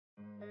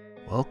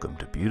Welcome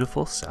to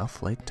beautiful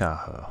South Lake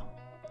Tahoe.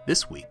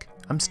 This week,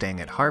 I'm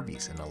staying at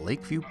Harvey's in a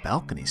Lakeview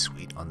balcony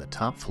suite on the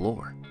top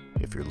floor.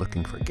 If you're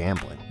looking for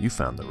gambling, you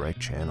found the right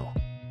channel.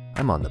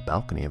 I'm on the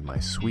balcony of my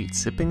suite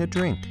sipping a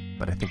drink,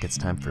 but I think it's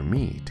time for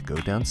me to go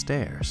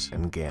downstairs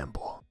and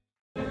gamble.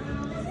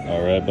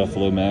 Alright,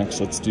 Buffalo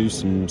Max, let's do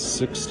some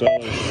 $6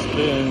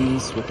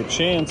 spins with a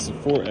chance of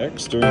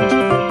 4x during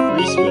 2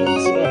 free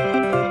spins.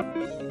 Oh,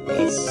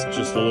 that's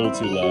just a little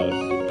too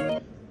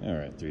loud.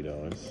 Alright,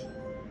 $3.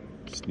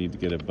 Just need to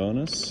get a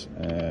bonus,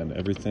 and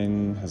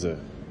everything has a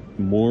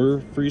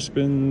more free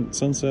spin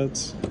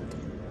sunsets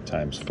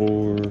times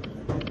 4.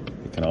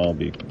 It can all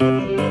be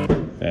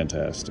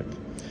fantastic.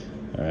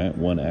 Alright,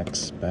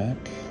 1x back.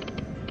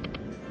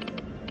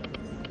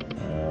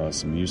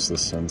 Some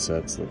useless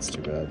sunsets, that's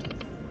too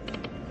bad.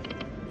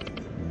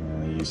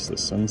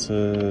 Useless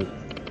sunset.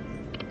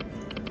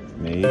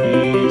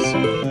 Maybe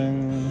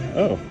something.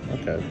 Oh,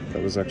 okay.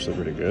 That was actually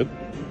pretty good.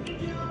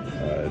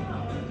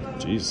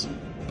 Jeez.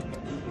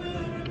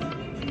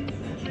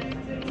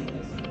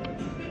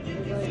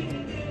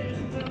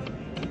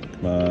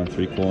 Come on,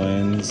 3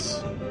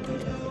 coins.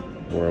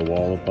 Or a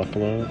wall of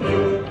buffalo.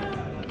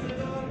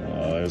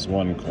 Oh, there's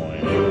 1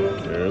 coin.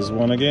 There's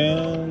 1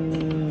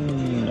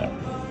 again. No.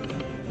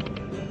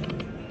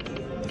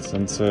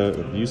 Sunset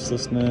of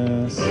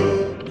uselessness.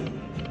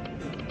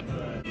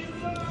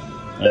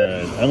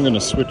 Alright, I'm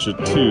gonna switch it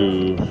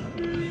to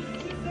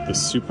the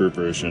super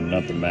version,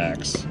 not the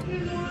max.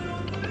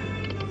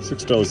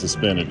 $6 a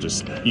spin, it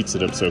just eats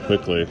it up so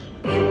quickly.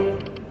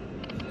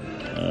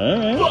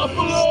 Alright,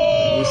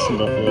 there's some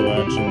buffalo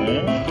action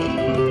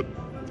there.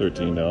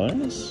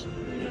 $13.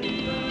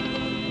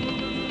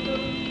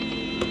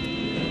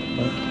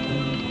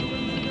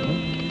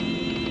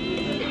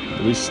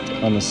 At least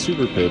on the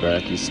super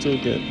payback, you still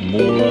get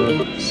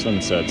more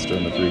sunsets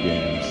during the 3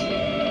 games.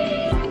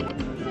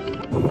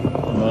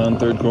 Come on,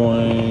 3rd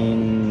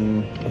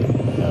coin.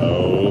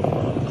 No.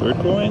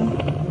 3rd coin?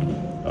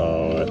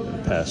 Oh, it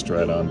passed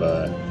right on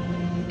by.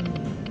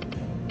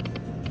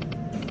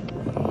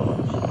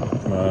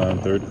 Come on,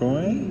 3rd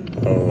coin.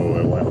 Oh,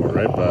 it went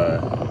right by.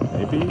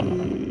 Maybe?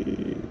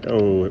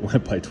 Oh, it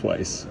went by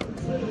twice.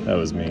 That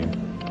was mean.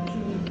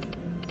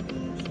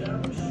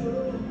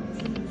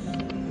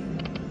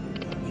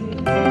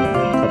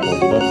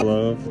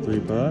 Buffalo for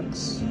 $3.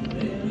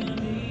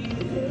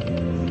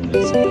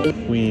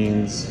 Some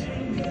queens.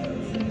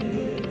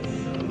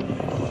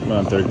 Come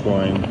on, 3rd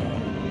coin.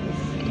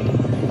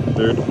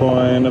 3rd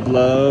coin of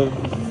love.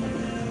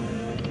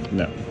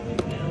 No.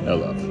 No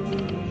love.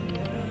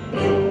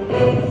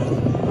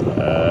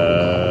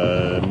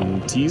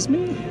 Tease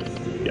me?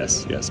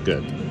 Yes, yes,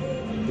 good.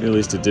 At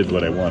least it did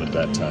what I wanted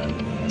that time.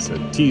 I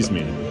said, tease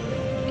me.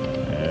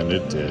 And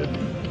it did.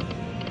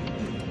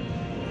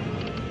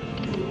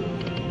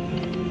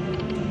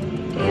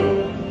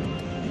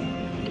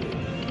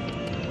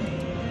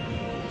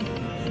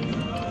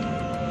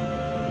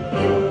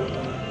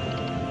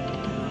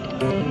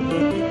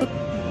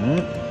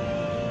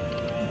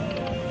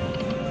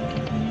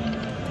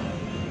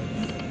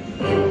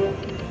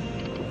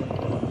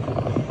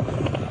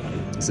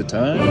 Is it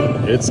time?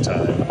 It's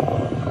time.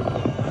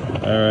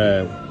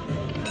 Alright,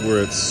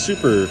 we're at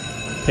super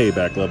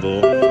payback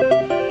level.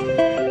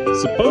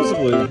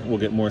 Supposedly, we'll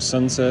get more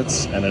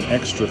sunsets and an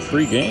extra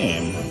free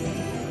game.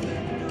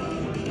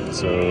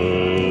 So,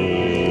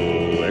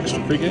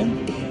 extra free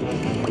game?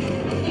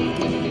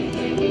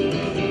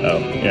 Oh,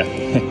 yeah.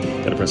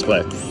 Gotta press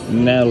play.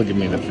 Now it'll give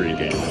me the free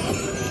game.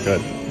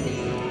 Good.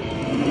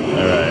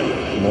 Alright,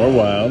 more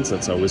wilds,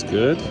 that's always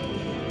good.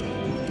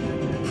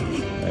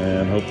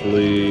 And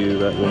hopefully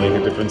that will make a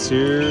difference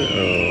here.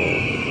 Oh.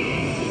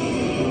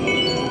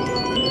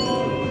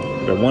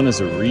 But 1 is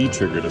a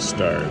re-trigger to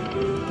start.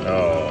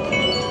 Oh.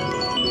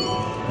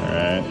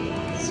 Alright.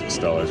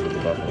 $6 with the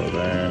buffalo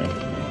there.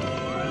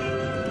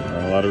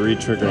 Not a lot of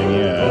re-triggering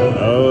yet.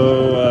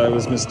 Oh, I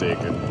was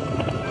mistaken.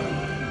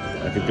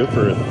 I could go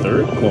for a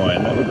 3rd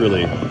coin. That would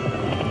really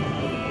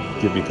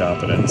give you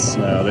confidence.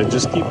 No, they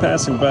just keep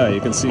passing by.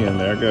 You can see them.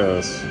 There it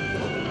goes.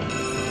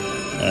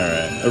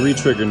 Alright. A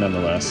re-trigger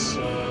nonetheless.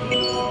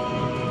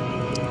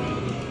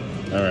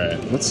 Alright,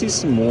 let's see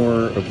some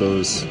more of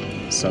those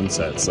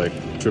sunsets, like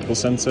triple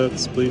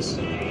sunsets, please.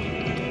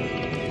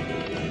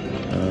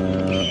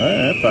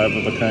 Alright, 5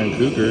 of a kind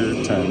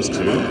cougar times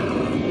 2.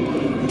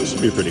 This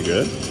should be pretty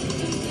good.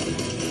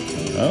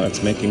 Oh,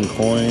 it's making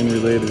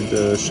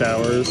coin-related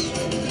showers.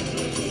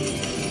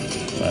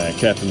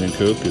 Captain and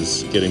Coke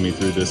is getting me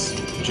through this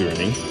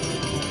journey.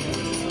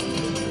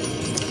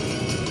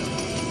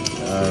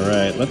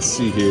 Alright, let's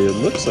see here. It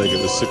looks like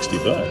it was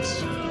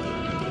 $60.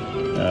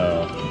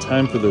 Oh,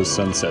 time for those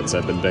sunsets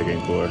I've been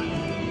begging for.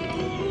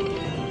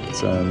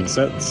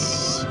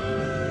 Sunsets.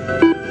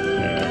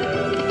 Yeah.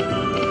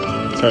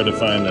 It's hard to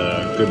find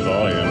a good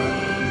volume.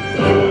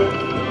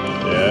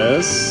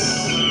 Yes.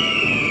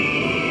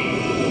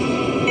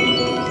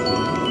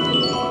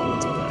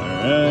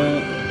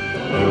 Alright.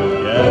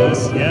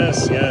 Yes,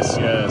 yes, yes,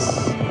 yes.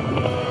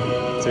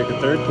 Take a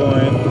 3rd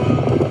coin.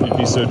 You'd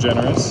be so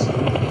generous.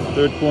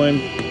 3rd coin.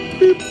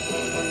 Beep.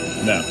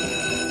 No,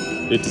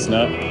 it does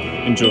not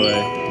enjoy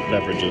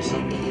beverages.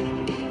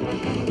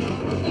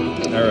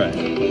 Alright.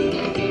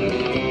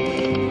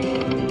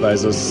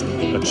 Buys us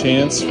a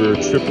chance for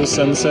triple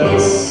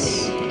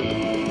sunsets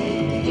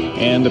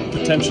and a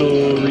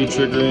potential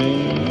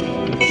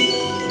re-triggering.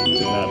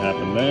 Did not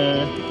happen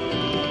there.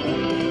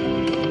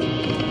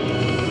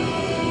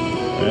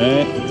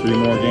 Alright, 3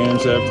 more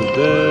games after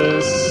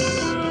this.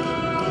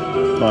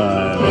 Come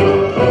on.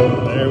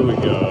 There we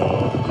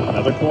go.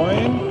 Another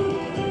coin?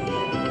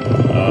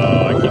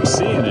 Oh, I keep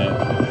seeing it.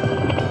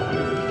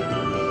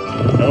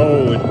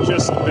 Oh, it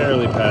just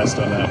barely passed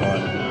on that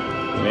one.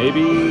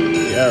 Maybe...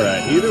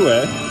 Alright, either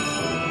way.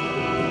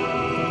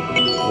 A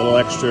little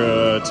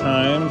extra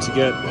time to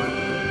get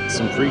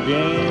some free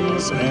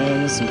games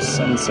and some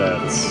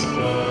sunsets.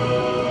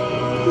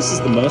 This is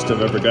the most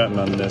I've ever gotten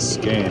on this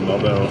game,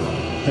 although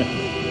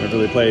I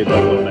really played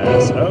Buffalo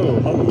Max. Oh,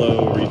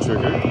 hello,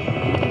 re-trigger.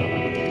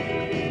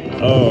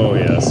 Oh,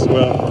 yes.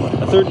 Well,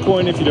 a third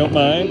coin if you don't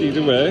mind,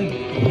 either way.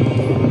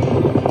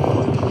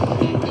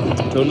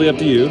 Totally up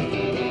to you.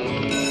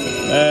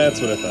 That's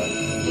what I thought.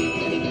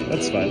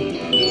 That's fine.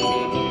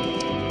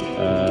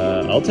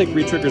 I'll take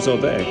re-triggers all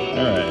day.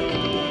 Alright.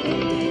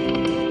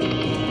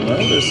 Well,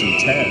 there's some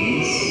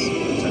 10s.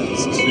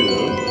 10s too.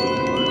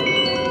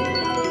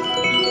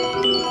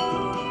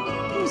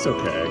 It's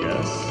okay, I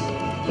guess.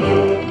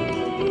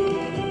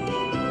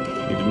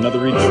 Need another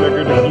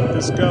re-trigger to keep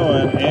this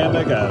going, and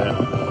I got it.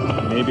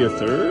 Maybe a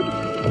third?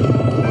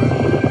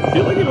 I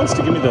feel like he wants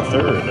to give me the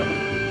third.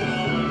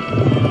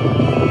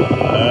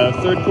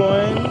 Third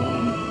coin?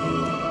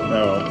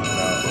 No.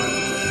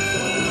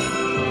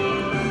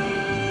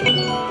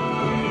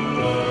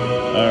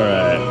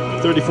 Alright,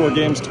 34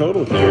 games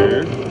total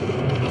here.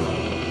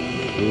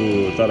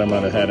 Ooh, thought I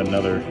might have had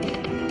another.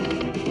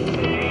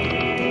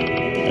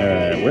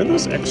 Alright, where are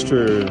those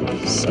extra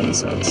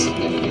sunsets?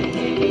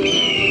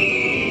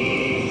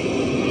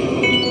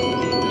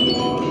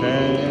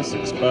 Okay,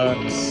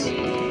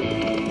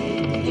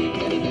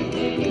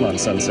 $6. Come on,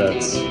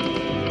 sunsets.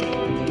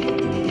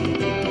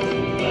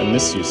 I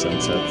miss you,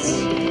 sunsets.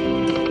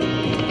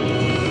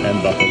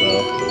 And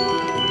Buffalo.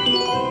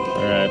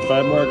 Alright,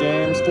 5 more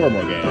games, 4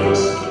 more games.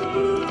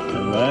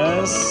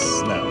 Unless...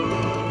 no.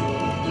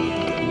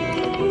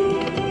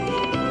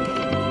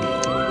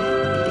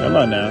 Come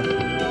on now.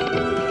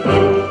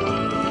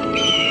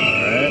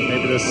 Alright,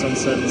 maybe those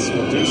sunsets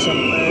will do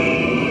something.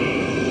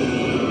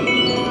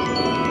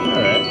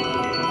 Alright.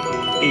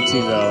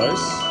 $18.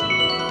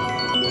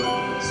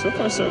 So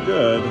far so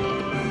good.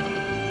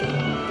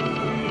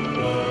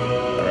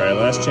 Alright,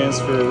 last chance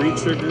for a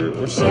re-trigger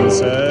or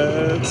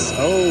sunsets.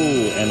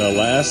 Oh, and a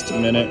last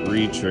minute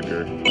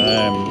re-trigger.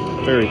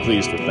 I'm very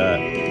pleased with that.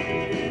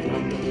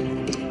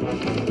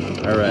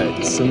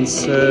 Alright,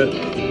 sunset.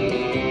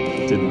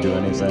 Didn't do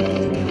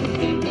anything.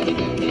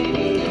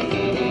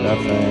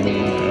 Nothing.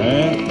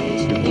 Alright,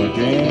 2 more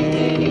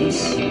games.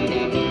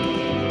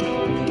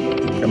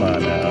 Come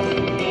on now.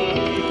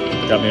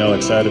 Got me all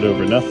excited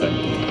over nothing.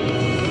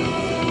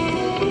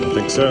 I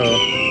think so.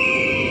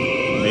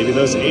 Maybe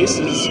those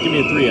aces. Give me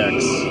a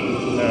 3x.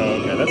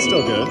 Oh, okay, that's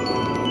still good.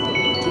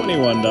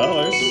 $21.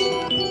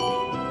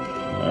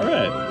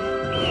 Alright.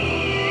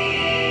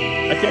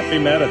 I can't be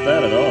mad at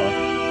that at all.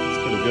 It's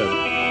pretty good.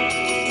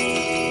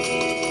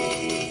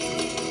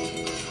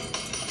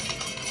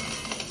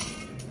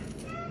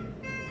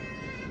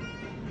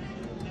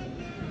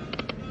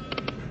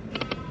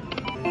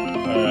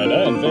 Alright, I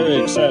am very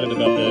excited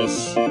about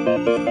this.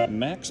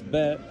 Max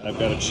bet, I've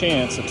got a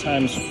chance of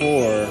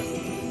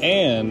 ×4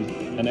 and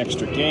an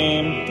extra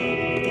game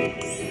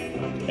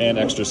and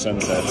extra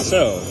sunsets.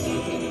 So,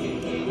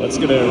 let's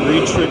get a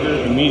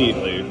re-trigger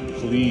immediately,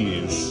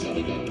 please.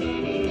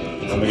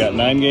 And we got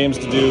 9 games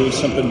to do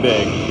something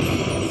big.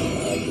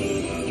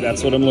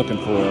 That's what I'm looking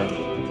for.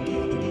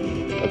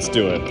 Let's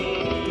do it.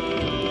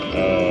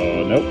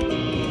 Oh, nope.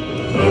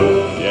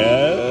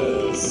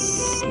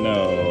 Yes.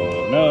 No.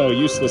 No,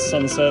 useless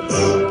sunsets.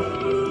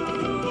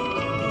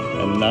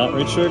 And not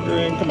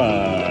re-triggering. Come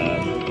on.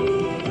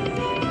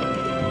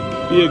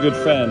 Be a good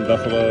friend,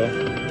 Buffalo.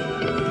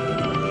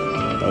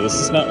 Oh, this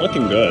is not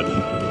looking good.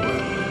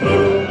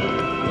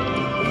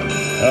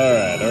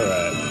 Alright,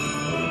 alright.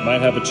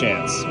 Might have a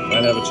chance.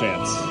 Might have a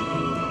chance.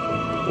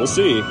 We'll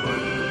see.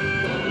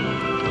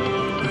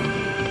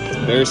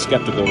 Very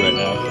skeptical right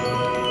now.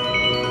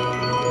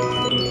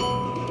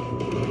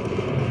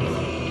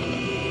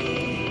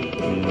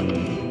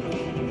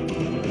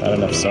 Not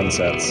enough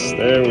sunsets.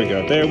 There we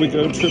go. There we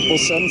go. Triple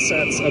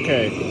sunsets.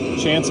 Okay.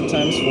 Chance of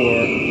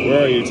 ×4.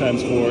 Where are you?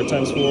 ×4.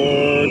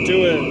 ×4.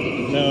 Do it.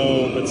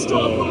 No, but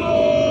still.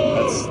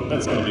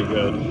 That's gonna be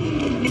good.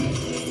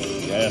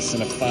 Yes,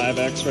 and a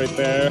 5x right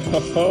there.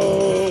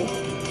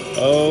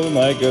 Oh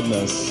my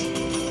goodness.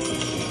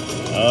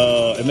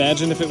 Oh,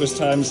 imagine if it was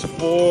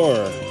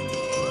 ×4.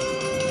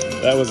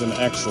 That was an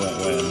excellent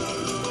win.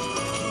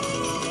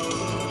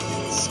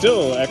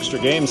 Still extra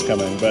games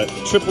coming, but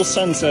triple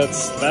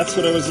sunsets, that's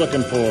what I was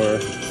looking for.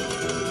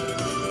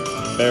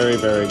 Very,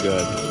 very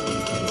good.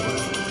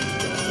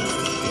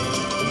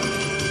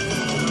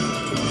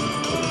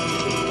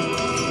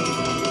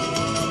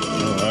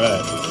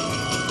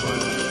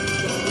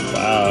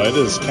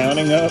 That is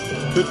counting up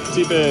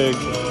pretty big.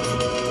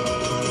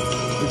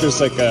 I think there's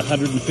like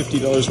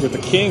 $150 worth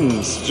of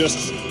kings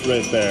just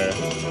right there.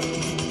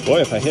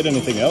 Boy, if I hit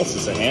anything else,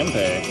 it's a hand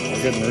pay.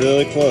 We're getting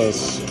really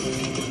close.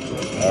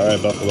 All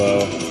right, Buffalo.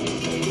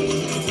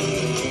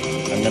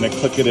 I'm gonna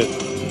click it at.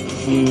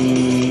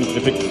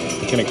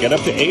 Can it get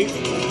up to 8?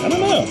 I don't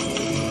know.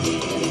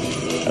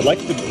 I'd like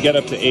to get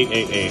up to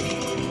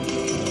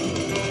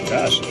 888.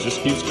 Gosh, it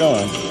just keeps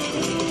going.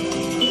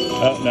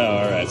 Oh no!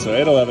 All right, so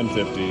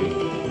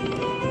 81150.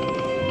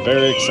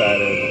 Very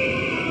excited.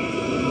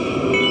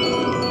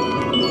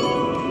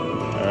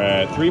 All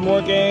right, 3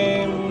 more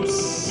games.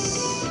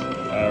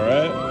 All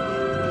right,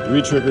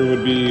 re-trigger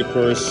would be, of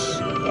course,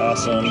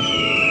 awesome.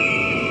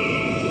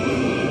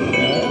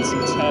 Yeah,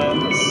 some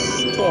tens.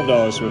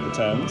 $12 worth of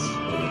tens.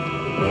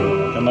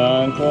 Come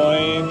on,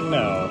 coin.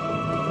 No.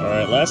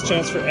 Alright, last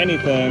chance for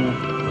anything.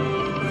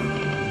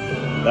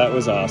 That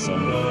was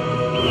awesome.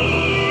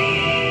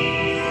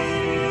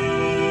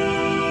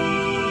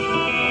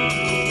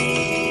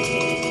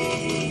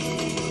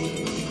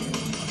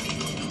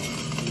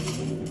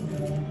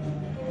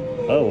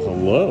 Oh,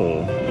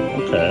 hello.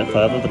 Okay,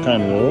 5 of a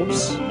kind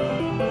wolves.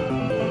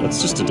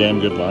 That's just a damn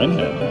good line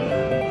hit.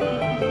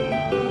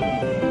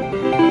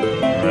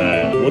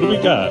 Alright, what do we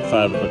got?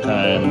 5 of a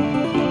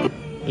kind.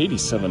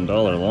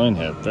 $87 line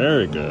hit.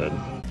 Very good.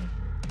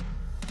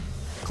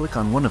 Click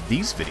on one of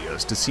these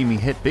videos to see me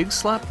hit big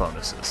slot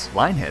bonuses,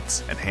 line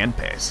hits, and hand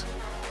pays.